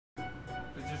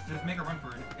Just make a run for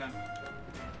it if you can.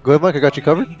 Go ahead, Mike. I got you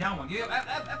covered. He down one. Yeah,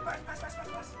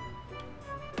 pass.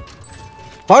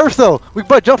 Fire cell. We can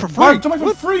buy jump for free. Jump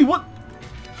for free. What?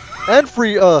 And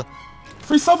free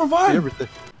free self-revive. everything.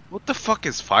 What the fuck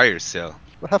is fire sale?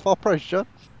 Half off price, John.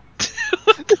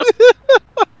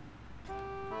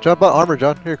 John bought armor,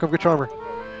 John. Here, come get your armor.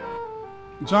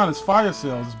 John, it's fire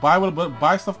sale. Just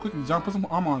buy stuff quickly. John, put some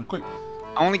armor on quick.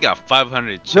 I only got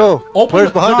 500. No, Open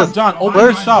players behind us. John, open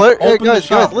the shop. Hey, Open guys, the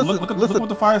shop. listen, Look what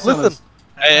the fire sale is.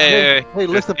 Hey,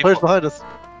 Listen, players behind us.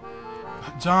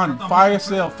 John, fire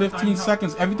sale, 15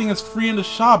 seconds. Everything is free in the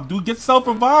shop, dude. Get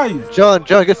self-revive. John,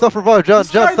 get self-revive. John,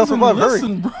 self-revive. Hurry.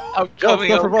 Bro. I'm John,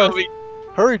 coming, self-revive.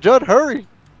 Hurry, John, hurry.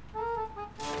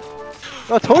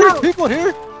 I told you people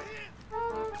here.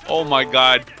 Oh my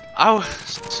god. I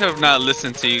should have not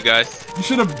listened to you guys. You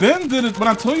should have been did it when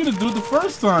I told you to do it the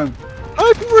first time. How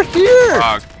many people are here?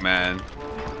 Fuck, man.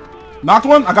 Knocked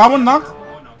one. I got one knocked.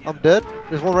 I'm dead.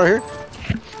 There's one right here.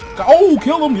 Oh,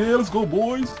 kill him. Yeah, let's go,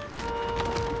 boys.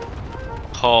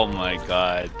 Oh my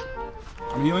god.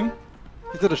 I'm healing.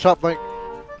 He's in the shop, Mike.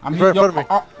 I'm right in healing.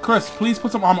 front of me. Chris, please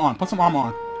put some armor on. Put some armor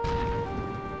on.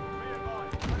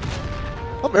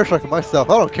 I'm airstriking myself.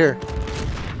 I don't care.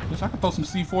 Bitch, I can throw some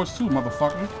C4s too,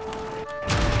 motherfucker.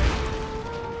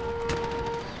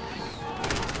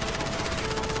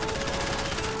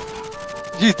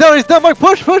 He's down, Mike.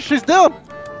 Push. He's down.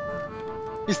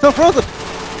 He's still frozen.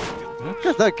 Look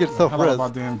at that kid self-res.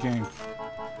 About damn game.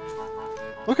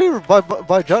 Okay,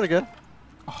 by John again.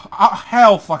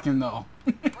 Hell fucking no.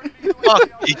 Fuck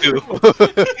you.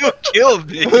 You killed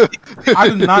me. I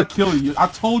did not kill you. I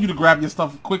told you to grab your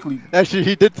stuff quickly. Actually,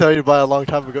 he did tell you to buy a long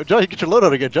time ago. John, you get your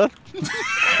loadout again, John.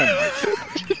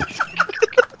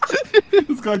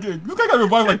 This guy got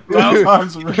revived like 5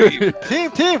 times already.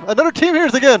 Team, another team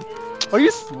here's again. Are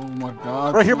you? Oh my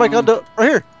god. Right here, Mike.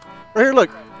 Right here. Look.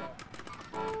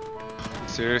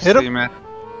 Seriously, man.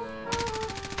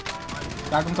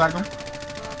 Tag him.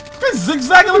 This guy's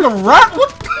zigzagging like a rat.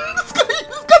 What?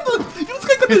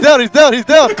 He's down.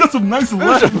 He got some nice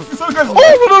legs.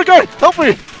 Oh, little guy, help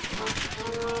me!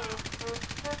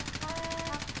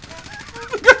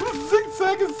 The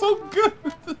zigzag is so good.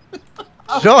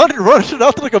 John, you're rushing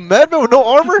out like a madman with no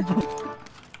armor.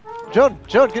 John,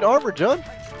 get armor, John.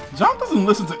 John doesn't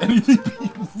listen to anything.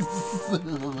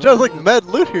 John's like mad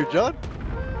loot here, John.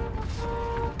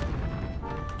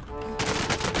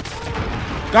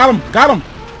 Got him.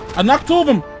 I knocked 2 of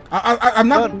them. I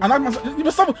knocked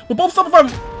myself. We're both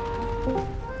self-reviving.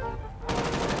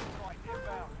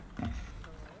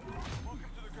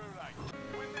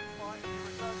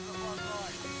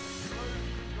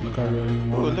 Look, I really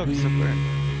want to be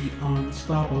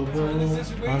unstoppable. I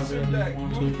really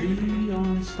want to be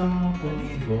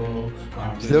unstoppable.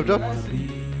 Still, John?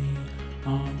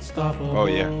 Oh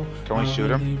yeah. Can we shoot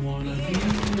him?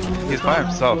 He's by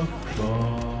himself.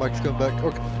 Mike's coming back.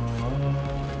 Okay.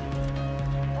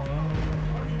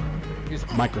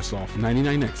 Microsoft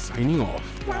 99X signing off.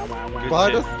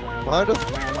 Behind us.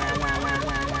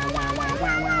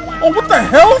 Oh, what the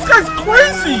hell? This guy's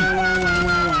crazy!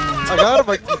 I got him.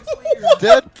 Like, he's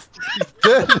dead. He's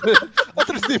dead. I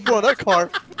threw C4 on that car.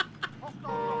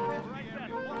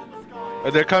 Oh,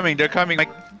 they're coming.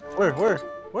 Like, where?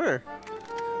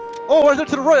 Oh, right there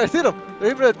to the right. I see them.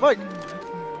 They're aiming at Mike.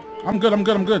 I'm good.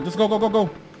 Let's go.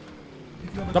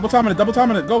 Double timing it.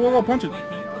 Go. Punch it.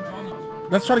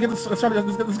 Let's try to get this. Let's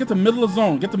get the middle of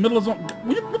zone. Get the middle of zone.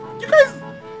 You guys.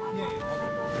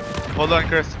 hold on,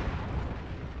 Chris.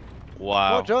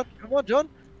 Wow. Come on, John.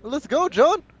 Let's go,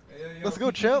 John. Let's go,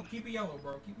 champ. Keep it yellow,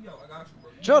 bro. Keep it yellow. I got you, bro.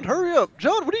 John, hurry up.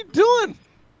 John, what are you doing?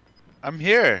 I'm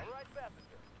here.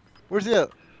 Where's he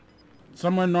at?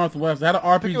 Somewhere northwest. They had an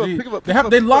RPG. Pick him up,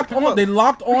 They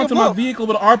locked onto my vehicle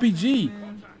with an RPG.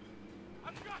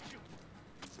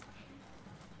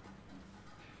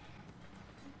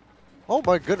 Oh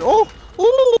my goodness.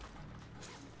 Oh!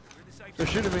 They're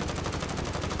shooting me.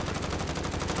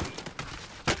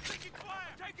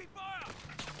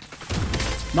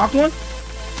 Knocked one.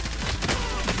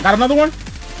 Got another one.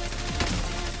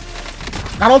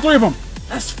 Got all 3 of them.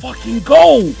 Let's fucking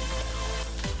go.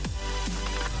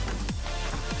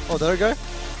 Oh, that guy?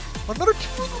 Another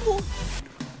 2!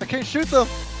 I can't shoot them.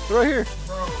 They're right here.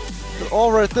 They're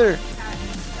all right there.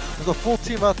 There's a full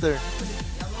team out there.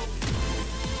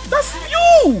 That's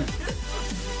you!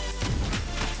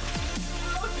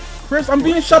 Chris, I'm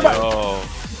being shot by... Oh.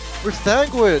 We're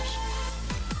sandwiched.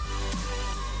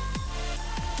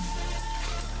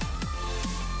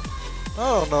 I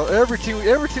don't know. Every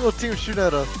single team shooting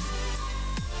at us.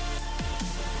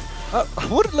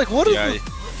 What is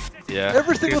Yeah.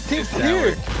 Every single team's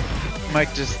here.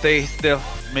 Mike, just stay still.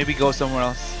 maybe go somewhere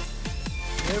else.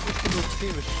 Every single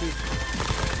team is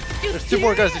shooting. There's two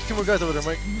more guys. There's two more guys over there,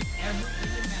 Mike.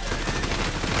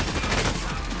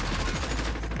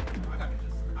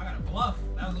 I got a bluff.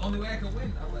 That was the only way I could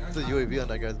win. There's a UAV on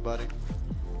that guy's body.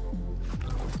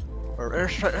 Or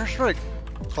airstrike, airstrike.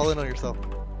 Call in on yourself.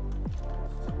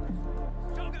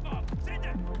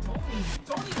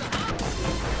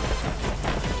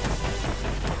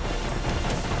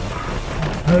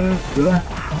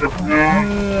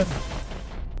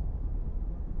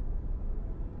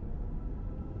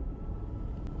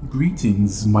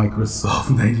 Greetings, Microsoft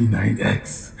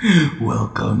 99X.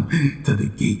 Welcome to the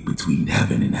gate between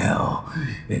heaven and hell.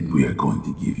 And we are going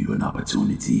to give you an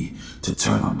opportunity to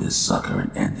turn on this sucker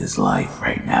and end his life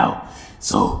right now.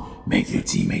 So, make your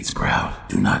teammates proud.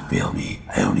 Do not fail me.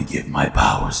 I only give my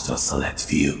powers to a select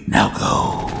few. Now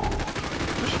go.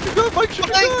 Shoot your gun, Mike. Shoot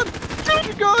your gun. Shoot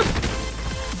your gun.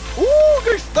 Ooh,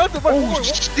 they stunned him. Oh,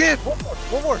 shit.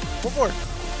 One more.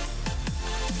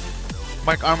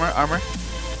 Mike, armor.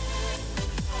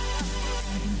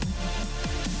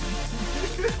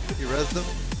 You rezzed him.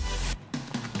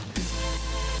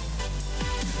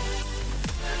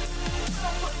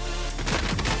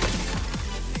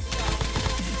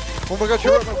 Oh my god,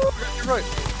 you're right, Mike. Oh my god, you're right.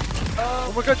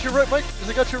 Oh my god, you're right, Mike. Has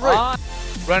it got you right?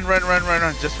 Run.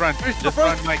 Just run. Just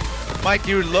run, Mike. Mike,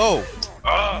 you're low.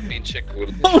 Mean chick.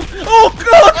 Oh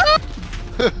god!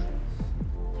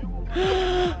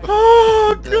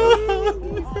 Oh god!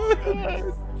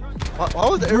 Why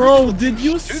was Bro, did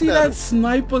you see that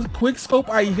sniper quick scope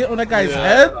I hit on that guy's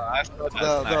head? I saw that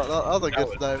No, snipe. that was a good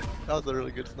snipe. That was a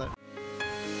really good snipe.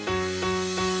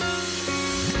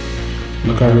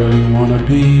 Look, I really wanna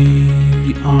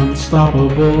be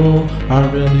unstoppable. I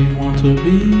really want to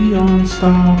be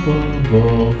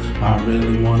unstoppable. I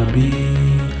really wanna be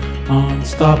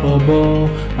unstoppable.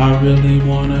 I really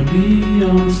wanna be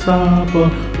unstoppable.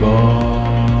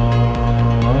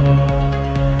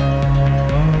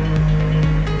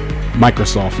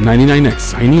 Microsoft 99X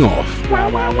signing off.